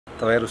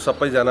तपाईहरु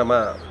सबैजनामा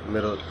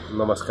मेरो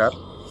नमस्कार,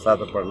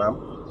 सादर प्रणाम।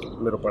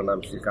 मेरो प्रणाम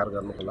स्वीकार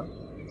गर्नुहोला।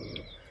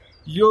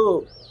 यो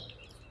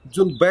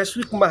जुन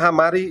वैश्विक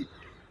महामारी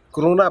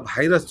कोरोना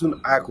भाइरस जुन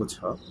आएको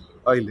छ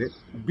अहिले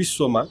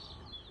विश्वमा,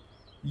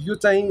 यो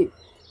चाहिँ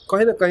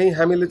कहीं न कहीं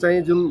हामीले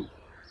चाहिँ जुन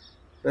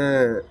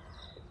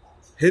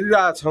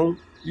हेरिरहेका छौं,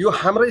 यो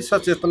हाम्रै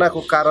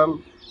सचेतनाको कारण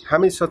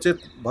हामी सचेत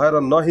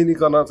भएर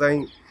नहिनिकन चाहिँ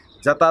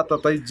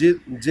जताततै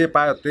जे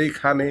पायो त्यही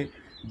खाने,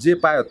 जे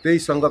पायो त्यही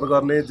संगत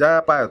गर्ने,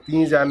 जहाँ पायो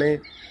त्यहीँ जाने,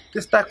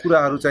 त्यस्ता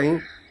कुराहरू चाहिँ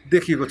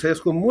देखिएको छ।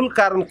 यसको मूल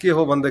कारण के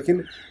हो भनेदेखि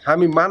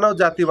हामी मानव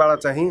जातिबाट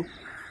चाहिँ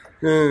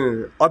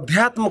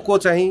अध्यात्मको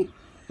चाहिँ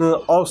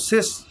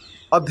अवशेष,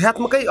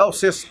 अध्यात्मकै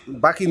अवशेष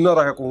बाँकी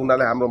नरहेको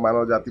हुनाले हाम्रो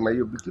मानव जातिमा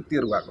यो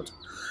विकृतिहरू भएको छ।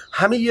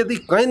 हामी यदि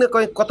कहीं न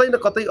कहीं कतै न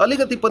कतै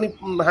अलिकति पनि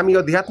हामी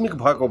आध्यात्मिक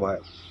भएको भए,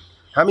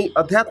 हामी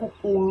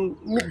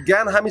आध्यात्मिक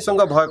ज्ञान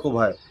हामीसँग भएको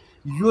भए,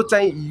 यो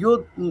चाहिँ यो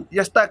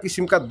यस्ता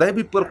किसिमका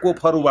दैवी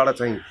प्रकोपहरूबाट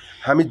चाहिँ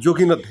हामी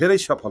जोगिन धेरै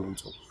सफल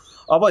हुन्छौँ।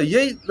 अब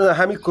यही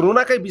हामी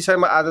कोरोनाकै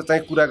विषयमा आज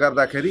चाहिँ कुरा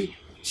गर्दाखेरि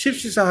शिव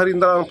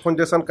हरिन्द्रानन्द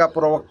फाउन्डेसनका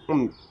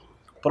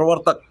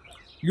प्रवर्तक,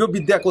 यो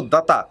विद्याको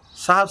दाता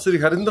साहब श्री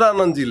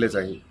हरिन्द्रानन्दजीले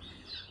चाहिँ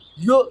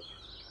यो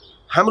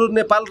हाम्रो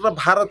नेपाल र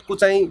भारतको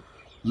चाहिँ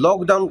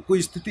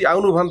लकडाउनको स्थिति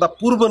आउनुभन्दा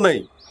पूर्व नै,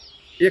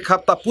 एक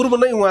हप्ता पूर्व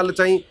नै उहाँले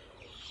चाहिँ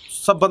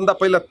सबभन्दा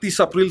पहिला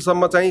 30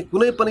 अप्रिलसम्म चाहिँ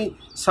कुनै पनि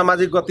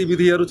सामाजिक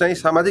गतिविधिहरू चाहिँ,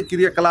 सामाजिक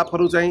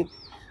क्रियाकलापहरू चाहिँ,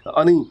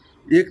 अनि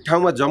एक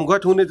ठाउँमा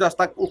जमघट हुने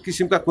जस्ता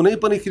किसिमका कुनै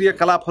पनि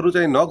क्रियाकलापहरू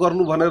चाहिँ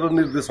नगर्नु भनेर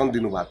निर्देशन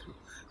दिनुभएको थियो।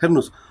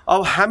 हेर्नुस्,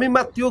 अब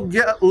हामीमा त्यो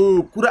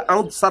कुरा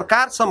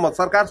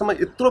सरकारसम्म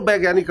यत्रो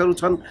वैज्ञानिकहरू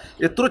छन्,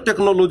 यत्रो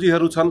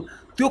टेक्नोलोजीहरू छन्,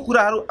 त्यो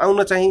कुराहरू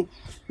आउन चाहिँ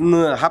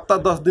हप्ता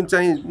 10 दिन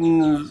चाहिँ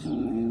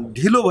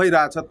ढिलो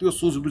भइरहेछ त्यो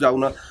सोच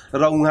बुझाउन।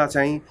 र उहाँ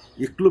चाहिँ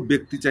एक्लो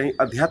व्यक्ति चाहिँ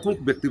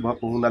आध्यात्मिक व्यक्ति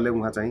भएको हुनाले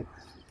उहाँ चाहिँ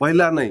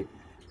पहिला नै,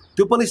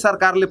 त्यो पनि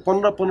सरकारले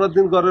 15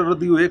 दिन गरेर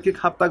दियो, एक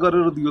हप्ता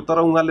गरेर दियो, तर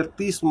उहाँले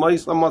 30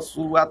 मईसम्म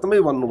सुरुवातमै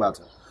भन्नुभएको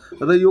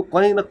छ। र यो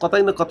कहीं न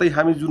कतै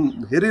हामी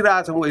जुन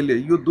हेरिरहेछौँ अहिले,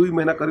 यो 2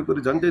 महिना करिब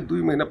झन्डै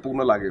 2 महिना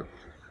पुग्न लाग्यो।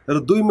 र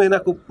 2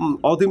 महिनाको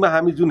अवधिमा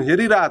हामी जुन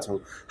हेरिरहेछौँ,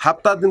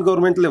 हप्ता दिन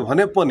गभर्मेन्टले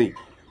भने पनि,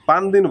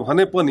 5 दिन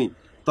भने पनि,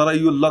 तर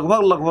यो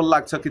लगभग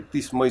लाग्छ कि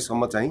 30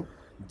 मईसम्म चाहिँ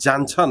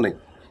जान्छ नै।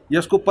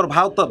 यसको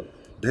प्रभाव त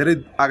धेरै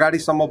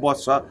अगाडिसम्म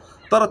बस्छ,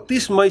 तर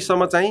 30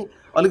 मईसम्म चाहिँ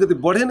अलिकति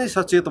बढी नै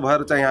सचेत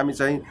भएर चाहिँ हामी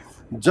चाहिँ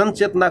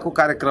जनचेतनाको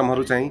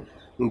कार्यक्रमहरू चाहिँ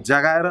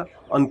जगाएर,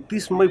 अनि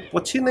 30 मई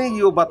पछि नै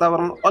यो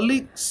वातावरण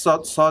अलिक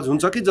सहज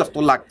हुन्छ कि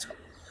जस्तो लाग्छ।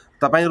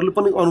 तपाईहरुले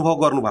पनि अनुभव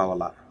गर्नुभयो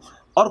होला।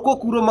 अर्को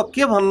कुरो म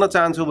के भन्न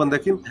चाहन्छु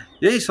भनेदेखि,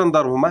 यही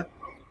सन्दर्भमा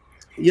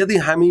यदि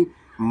हामी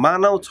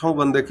मानव छौं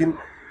भनेदेखि,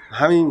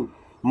 हामी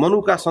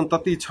मनुका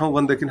सन्तति छौं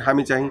भनेदेखि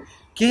हामी चाहिँ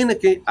केही न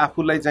केही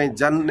आफूलाई चाहिँ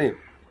जान्ने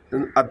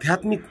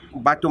आध्यात्मिक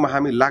बाटोमा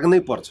हामी लाग्नै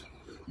पर्छ।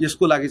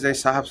 यसको लागि चाहिँ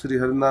साहब श्री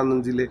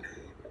हरिन्द्रानन्दजीले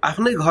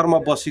आफ्नै घरमा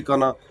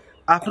बसिकन,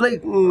 आफ्नै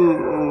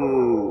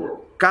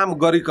काम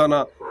गरिकन,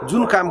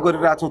 जुन काम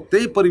गरिरहेछौँ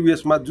त्यही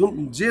परिवेशमा,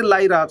 जुन जे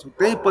लाइरहेछौँ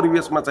त्यही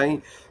परिवेशमा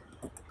चाहिँ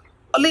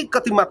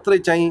अलिकति मात्रै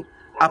चाहिँ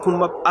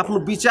आफ्नो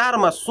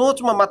विचारमा,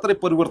 सोचमा मात्रै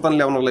परिवर्तन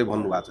ल्याउनलाई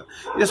भन्नुभएको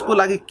छ। यसको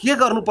लागि के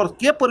गर्नुपर्छ,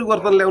 के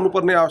परिवर्तन ल्याउनु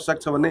पर्ने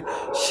आवश्यक छ भने,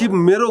 शिव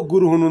मेरो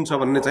गुरु हुनुहुन्छ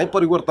भन्ने चाहिँ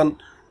परिवर्तन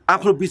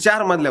आफ्नो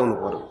विचारमा ल्याउनु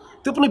पर्यो।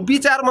 त्यो पनि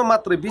विचारमा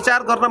मात्रै,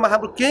 विचार गर्नमा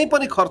हाम्रो केही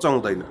पनि खर्च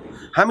हुँदैन।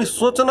 हामी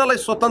सोच्नलाई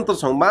स्वतन्त्र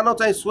छौँ, मानव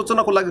चाहिँ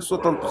सोच्नको लागि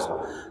स्वतन्त्र छ।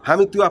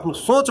 हामी त्यो आफ्नो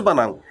सोच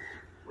बनाऊ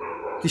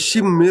कि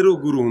शिव मेरो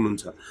गुरु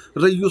हुनुहुन्छ,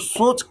 र यो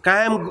सोच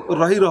कायम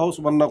रहिरहोस्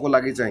भन्नको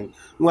लागि चाहिँ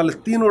उहाँले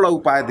 3 वटा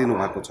उपाय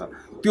दिनुभएको छ।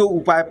 त्यो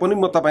उपाय पनि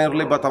म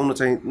तपाईहरुलाई बताउन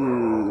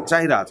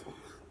चाहिरहेको छु।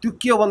 त्यो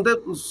के हो भन्दा,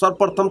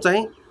 सर्वप्रथम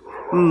चाहिँ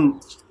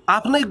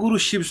आफ्नै गुरु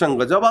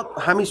शिवसँग जब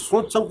हामी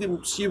सोच्छौँ कि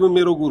शिव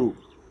मेरो गुरु,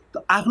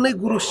 त आफ्नै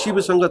गुरु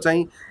शिवसँग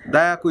चाहिँ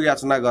दयाको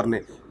याचना गर्ने।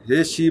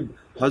 हे शिव,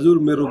 हजुर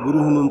मेरो गुरु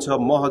हुनुहुन्छ,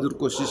 म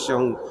हजुरको शिष्य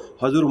हुँ,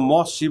 हजुर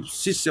म शिव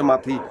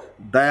शिष्यमाथि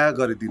दया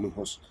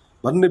गरिदिनुहोस्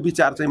भन्ने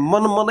विचार चाहिँ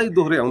मनमनै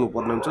दोहोर्याउनु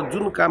पर्ने हुन्छ।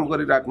 जुन काम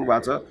गरिराख्नु भएको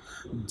छ,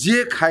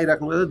 जे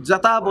खाइराख्नु भएको छ,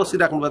 जता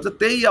बसिराख्नु भएको छ,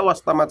 त्यही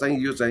अवस्थामा चाहिँ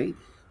यो चाहिँ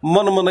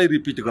मनमनै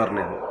रिपिट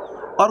गर्ने हो।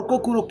 अर्को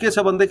कुरो के छ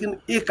भनेदेखि,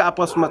 एक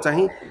आपसमा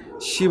चाहिँ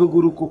शिव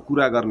गुरुको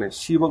कुरा गर्ने,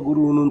 शिव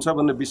गुरु हुनुहुन्छ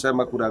भन्ने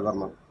विषयमा कुरा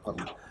गर्ने।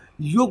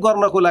 यो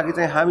गर्नको लागि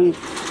चाहिँ हामी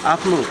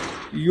आफ्नो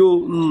यो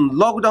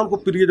लकडाउनको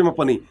पिरियडमा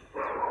पनि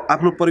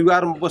आफ्नो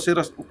परिवारमा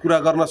बसेर कुरा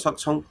गर्न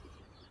सक्छौँ।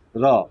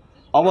 र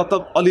अब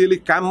त अलिअलि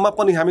काममा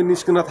पनि हामी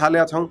निस्किन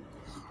थालेका छौँ।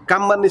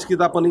 काममा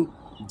निस्किँदा पनि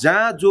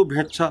जहाँ जो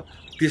भेट्छ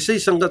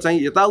त्यसैसँग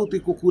चाहिँ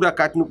यताउतिको कुरा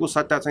काट्नुको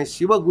सट्टा चाहिँ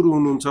शिव गुरु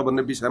हुनुहुन्छ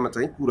भन्ने विषयमा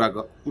चाहिँ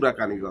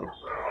कुराकानी गरौँ।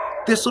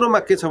 तेस्रोमा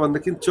के छ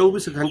भनेदेखि,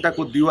 24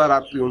 घण्टाको दिवा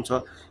रात्रि हुन्छ,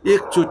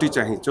 एकचोटि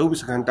चाहिँ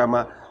 24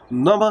 घण्टामा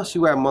नमः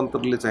शिवाय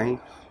मन्त्रले चाहिँ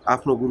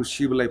आफ्नो गुरु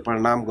शिवलाई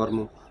प्रणाम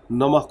गर्नु।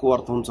 नमःको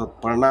अर्थ हुन्छ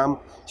प्रणाम,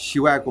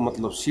 शिवायको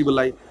मतलब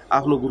शिवलाई,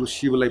 आफ्नो गुरु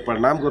शिवलाई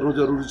प्रणाम गर्नु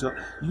जरुरी छ।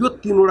 यो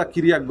 3 वटा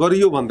क्रिया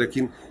गरियो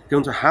भनेदेखि के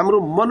हुन्छ,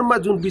 हाम्रो मनमा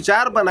जुन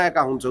विचार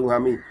बनाएका हुन्छौँ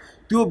हामी,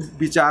 त्यो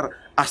विचार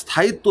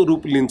अस्थायित्व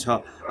रूप लिन्छ,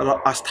 र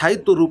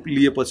अस्थायित्व रूप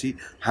लिएपछि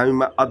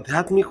हामीमा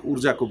आध्यात्मिक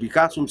ऊर्जाको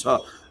विकास हुन्छ,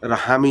 र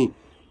हामी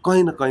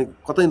कहीँ न कहीँ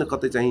कतै न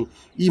कतै चाहिँ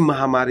यी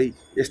महामारी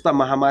यस्ता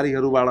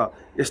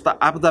महामारीहरूबाट यस्ता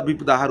आपदा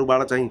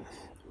विपदाहरूबाट चाहिँ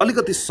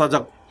अलिकति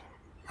सजग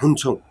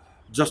हुन्छौँ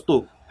जस्तो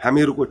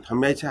हामीहरूको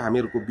ठम्याइ छ,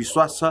 हामीहरूको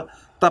विश्वास छ।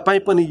 तपाईँ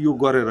पनि यो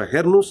गरेर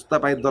हेर्नुहोस्,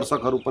 तपाईँ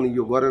दर्शकहरू पनि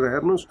यो गरेर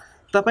हेर्नुहोस्,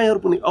 तपाईहरू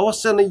पनि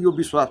अवश्य नै यो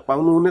विश्वास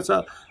पाउनुहुनेछ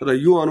र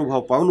यो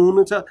अनुभव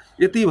पाउनुहुनेछ।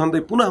 यति भन्दै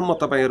पुनः म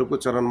तपाईहरूको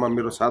चरणमा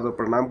मेरो सादर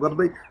प्रणाम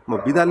गर्दै म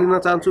बिदा लिन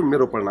चाहन्छु।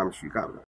 मेरो प्रणाम स्वीकार गर्नु।